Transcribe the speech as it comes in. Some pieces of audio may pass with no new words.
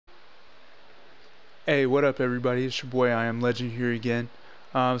Hey, what up, everybody? It's your boy, I Am Legend here again.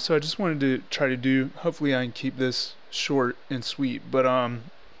 So I just wanted to try to do. Hopefully, I can keep this short and sweet, but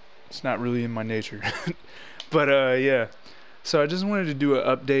it's not really in my nature. But yeah. So I just wanted to do an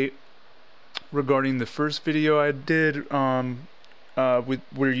update regarding the first video I did. With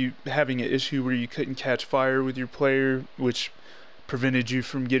where you having an issue where you couldn't catch fire with your player, which prevented you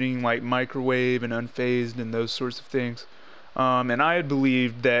from getting like microwave and unfazed and those sorts of things. And I had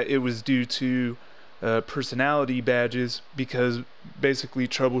believed that it was due to personality badges because basically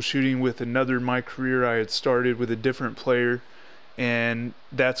troubleshooting with another my career I had started with a different player, and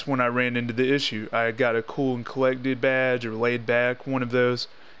that's when I ran into the issue. I got a cool and collected badge or laid back, one of those,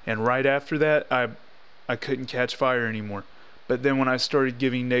 and right after that I couldn't catch fire anymore. But then when I started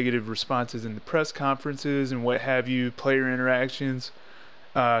giving negative responses in the press conferences and what have you, player interactions,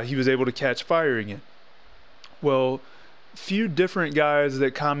 he was able to catch fire again. Well, few different guys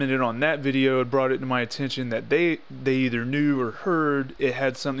that commented on that video had brought it to my attention that they either knew or heard it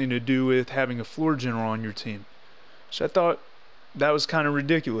had something to do with having a floor general on your team, which I thought that was kind of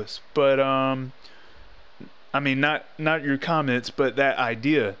ridiculous. But I mean, not your comments, but that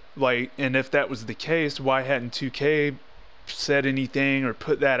idea. Like, and if that was the case, why hadn't 2K said anything or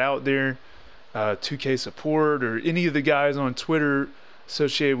put that out there? 2K support or any of the guys on Twitter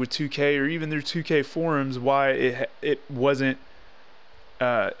associated with 2K or even their 2K forums, why it wasn't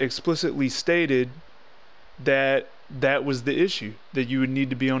explicitly stated that that was the issue, that you would need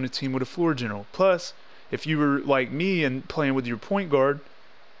to be on a team with a floor general. Plus, if you were like me and playing with your point guard,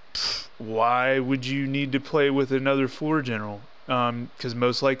 why would you need to play with another floor general? Because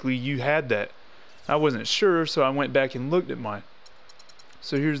most likely you had that. I wasn't sure, so I went back and looked at mine.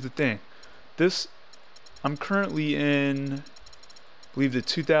 So here's the thing. This, I'm currently in, I believe, the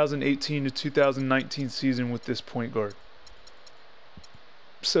 2018 to 2019 season with this point guard.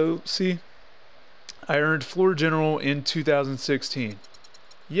 So, see, I earned floor general in 2016.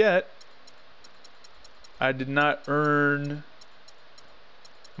 Yet, I did not earn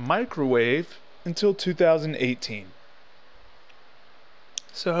microwave until 2018.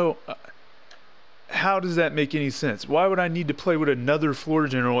 So, how does that make any sense? Why would I need to play with another floor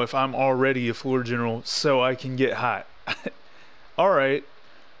general if I'm already a floor general so I can get hot? Alright.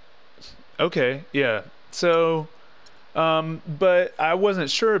 Okay, yeah. So, but I wasn't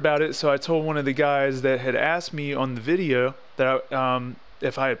sure about it, so I told one of the guys that had asked me on the video that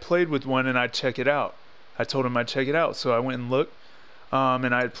if I had played with one and I'd check it out. I told him I'd check it out, so I went and looked.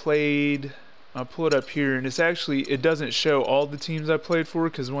 And I played, I'll pull it up here, and it's actually, it doesn't show all the teams I played for,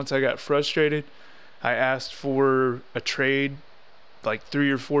 because once I got frustrated, I asked for a trade like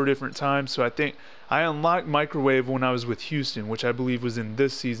 3 or 4 different times. So I think I unlocked microwave when I was with Houston, which I believe was in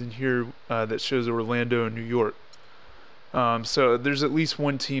this season here, that shows Orlando and New York. So there's at least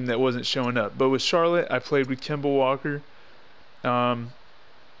one team that wasn't showing up. But with Charlotte, I played with Kemba Walker.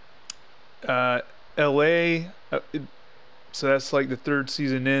 LA, so that's like the 3rd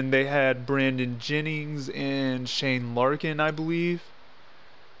season in. They had Brandon Jennings and Shane Larkin, I believe.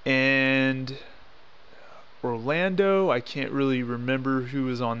 And Orlando, I can't really remember who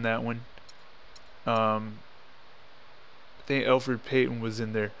was on that one. I think Elfrid Payton was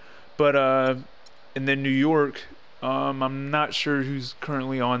in there. But and then New York, I'm not sure who's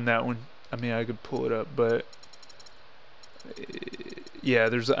currently on that one. I mean, I could pull it up, but yeah,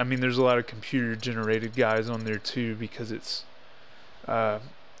 there's a lot of computer generated guys on there too, because it's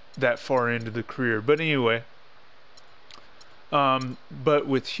that far into the career. But anyway, but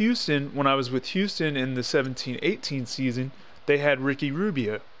with Houston, when I was with Houston in the 17-18 season, they had Ricky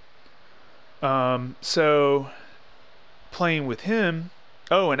Rubio. So playing with him,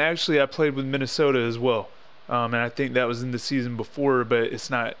 oh, and actually I played with Minnesota as well. And I think that was in the season before, but it's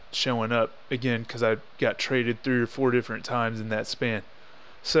not showing up again because I got traded 3 or 4 different times in that span.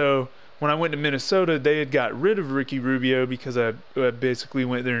 So when I went to Minnesota, they had got rid of Ricky Rubio because I basically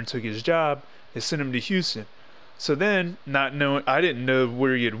went there and took his job. They sent him to Houston. So then, not knowing, I didn't know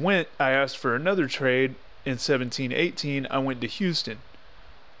where he had went, I asked for another trade in 17-18. I went to Houston.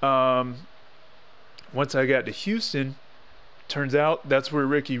 Once I got to Houston, turns out that's where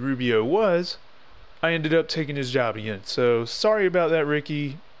Ricky Rubio was. I ended up taking his job again. So sorry about that,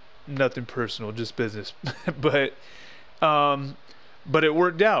 Ricky. Nothing personal, just business. But it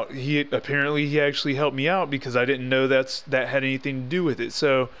worked out. He actually helped me out because I didn't know that had anything to do with it.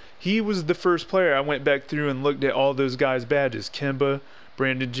 So he was the first player. I went back through and looked at all those guys' badges: Kemba,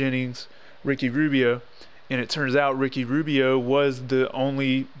 Brandon Jennings, Ricky Rubio. And it turns out Ricky Rubio was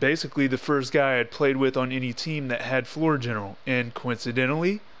basically the first guy I'd played with on any team that had floor general. And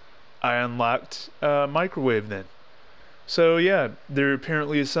coincidentally, I unlocked microwave then. So yeah, there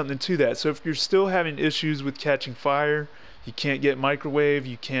apparently is something to that. So if you're still having issues with catching fire, you can't get microwave,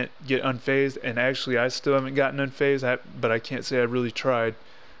 you can't get unfazed, and actually I still haven't gotten unfazed, but I can't say I really tried.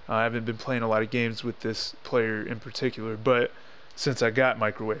 I haven't been playing a lot of games with this player in particular, but since I got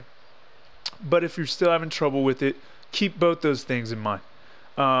microwave. But if you're still having trouble with it, keep both those things in mind.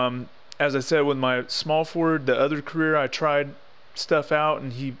 As I said, with my small forward, the other career, I tried stuff out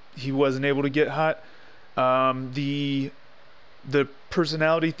and he wasn't able to get hot. The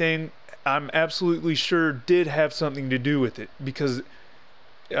personality thing, I'm absolutely sure did have something to do with it, because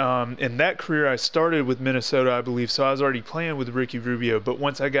in that career I started with Minnesota, I believe, so I was already playing with Ricky Rubio. But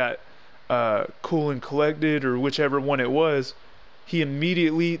once I got Cool and Collected, or whichever one it was, he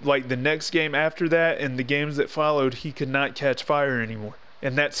immediately, like the next game after that and the games that followed, he could not catch fire anymore.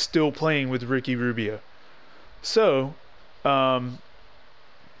 And that's still playing with Ricky Rubio. So,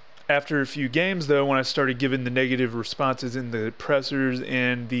 after a few games, though, when I started giving the negative responses in the pressers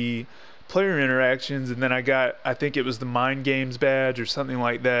and the player interactions, and then I think it was the Mind Games badge or something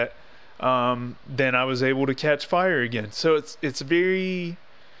like that, then I was able to catch fire again. So it's very,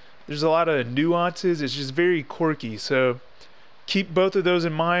 there's a lot of nuances. It's just very quirky. So keep both of those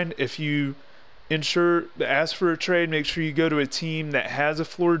in mind. If you ask for a trade, make sure you go to a team that has a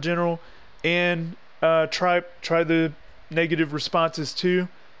floor general, and try the negative responses too.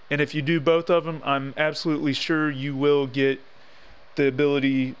 And if you do both of them, I'm absolutely sure you will get the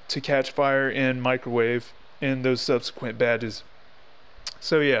ability to catch fire and microwave and those subsequent badges.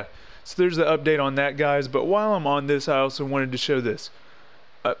 So yeah, so there's the update on that, guys. But while I'm on this, I also wanted to show this.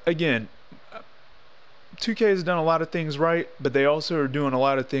 Again, 2K has done a lot of things right, but they also are doing a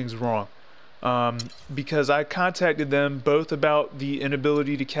lot of things wrong. Because I contacted them both about the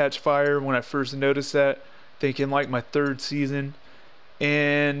inability to catch fire when I first noticed that, I think in like my third season,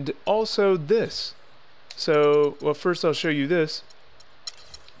 and also this. So, well, first I'll show you this,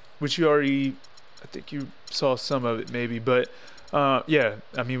 which you already, I think you saw some of it maybe, but yeah,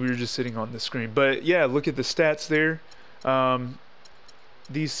 I mean, we were just sitting on the screen. But yeah, look at the stats there.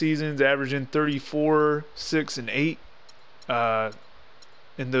 These seasons averaging 34, 6, and 8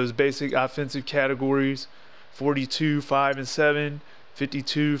 in those basic offensive categories, 42, 5, and 7,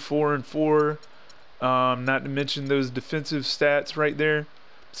 52, 4, and 4. Not to mention those defensive stats right there.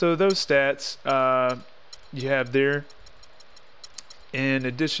 So those stats you have there. In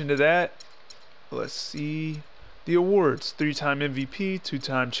addition to that, let's see the awards: 3-time MVP,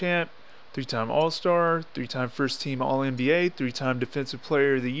 2-time champ, 3-time All-Star, 3-time first team All-NBA, 3-time Defensive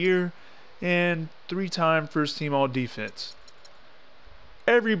Player of the Year, and 3-time first team All-Defense.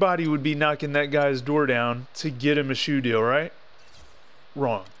 Everybody would be knocking that guy's door down to get him a shoe deal, right?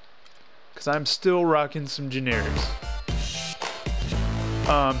 Wrong. Because I'm still rocking some generics.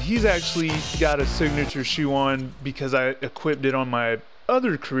 He's actually got a signature shoe on because I equipped it on my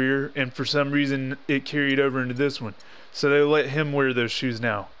other career, and for some reason it carried over into this one. So they let him wear those shoes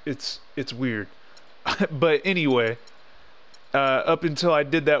now. It's weird. But anyway, up until I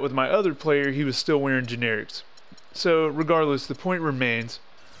did that with my other player, he was still wearing generics. So regardless, the point remains,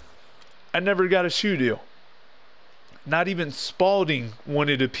 I never got a shoe deal. Not even Spalding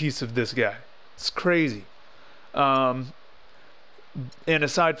wanted a piece of this guy. It's crazy. And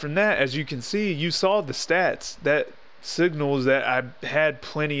aside from that, as you can see, you saw the stats. That signals that I had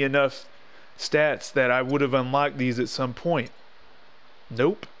plenty enough stats that I would have unlocked these at some point.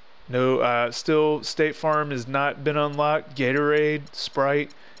 Nope. No, still State Farm has not been unlocked. Gatorade,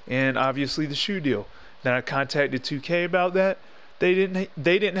 Sprite, and obviously the shoe deal. Then I contacted 2K about that. They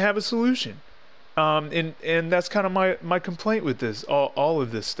didn't have a solution. And that's kind of my complaint with this, all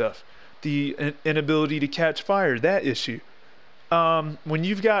of this stuff. The inability to catch fire, that issue. When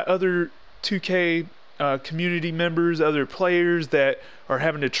you've got other 2K community members, other players that are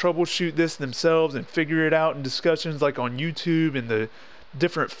having to troubleshoot this themselves and figure it out in discussions like on YouTube and the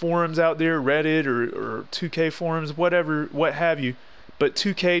different forums out there, Reddit or 2K forums, whatever, what have you, but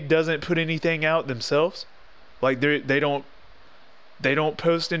 2K doesn't put anything out themselves. Like they don't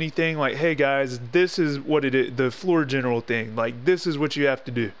post anything like, hey guys, this is what it is, the floor general thing, like this is what you have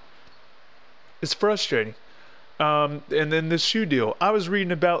to do. It's frustrating. And then this shoe deal, I was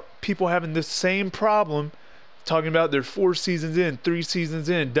reading about people having this same problem, talking about they're 4 seasons in, 3 seasons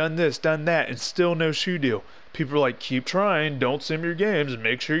in, done this, done that, and still no shoe deal. People are like, keep trying, don't sim your games, and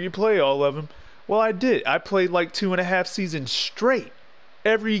make sure you play all of them. Well, I did. I played like 2.5 seasons straight,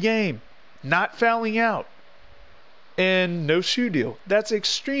 every game, not fouling out, and no shoe deal. That's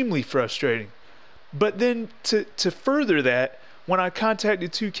extremely frustrating. But then to further that, when I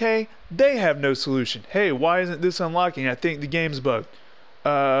contacted 2K, they have no solution. Hey, why isn't this unlocking? I think the game's bugged.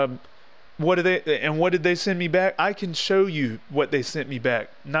 what did they send me back? I can show you what they sent me back.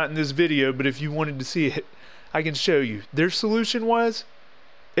 Not in this video, but if you wanted to see it, I can show you. Their solution was,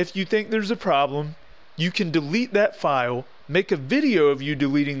 if you think there's a problem, you can delete that file, make a video of you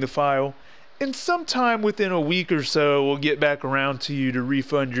deleting the file, and sometime within a week or so, we'll get back around to you to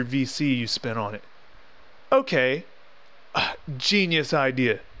refund your VC you spent on it. Okay, genius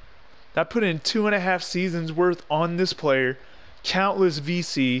idea. I put in 2.5 seasons worth on this player, countless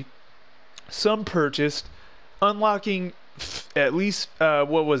VC, some purchased, unlocking at least,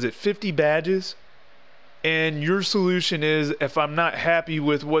 50 badges. And your solution is, if I'm not happy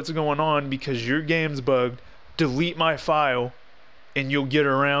with what's going on because your game's bugged, delete my file and you'll get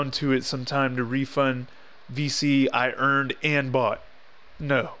around to it sometime to refund VC I earned and bought.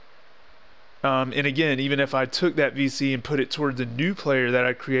 No. And again, even if I took that VC and put it towards a new player that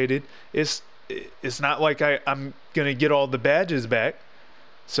I created, it's not like I'm going to get all the badges back.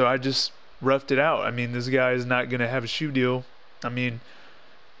 So I just roughed it out. I mean, this guy is not going to have a shoe deal. I mean,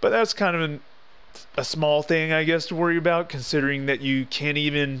 but that's kind of a small thing, I guess, to worry about, considering that you can't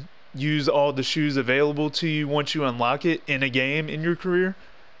even use all the shoes available to you once you unlock it in a game in your career.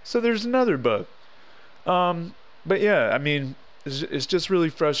 So there's another bug. But yeah, I mean, it's just really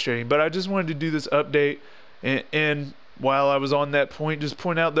frustrating. But I just wanted to do this update, and while I was on that point, just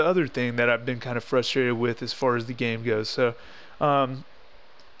point out the other thing that I've been kind of frustrated with as far as the game goes. So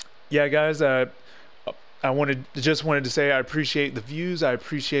yeah, guys, I just wanted to say I appreciate the views, I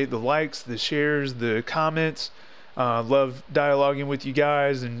appreciate the likes, the shares, the comments. Love dialoguing with you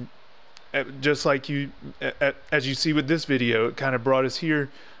guys, and just like as you see with this video, it kind of brought us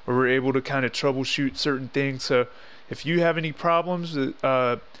here where we're able to kind of troubleshoot certain things. So if you have any problems,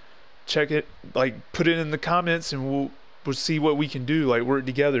 check it, like put it in the comments, and we'll see what we can do, like work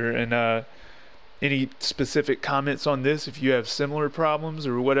together. And any specific comments on this, if you have similar problems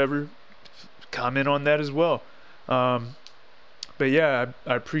or whatever, comment on that as well. But yeah,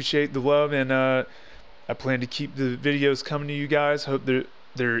 I appreciate the love, and I plan to keep the videos coming to you guys. Hope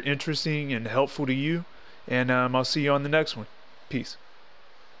they're interesting and helpful to you, and I'll see you on the next one. Peace.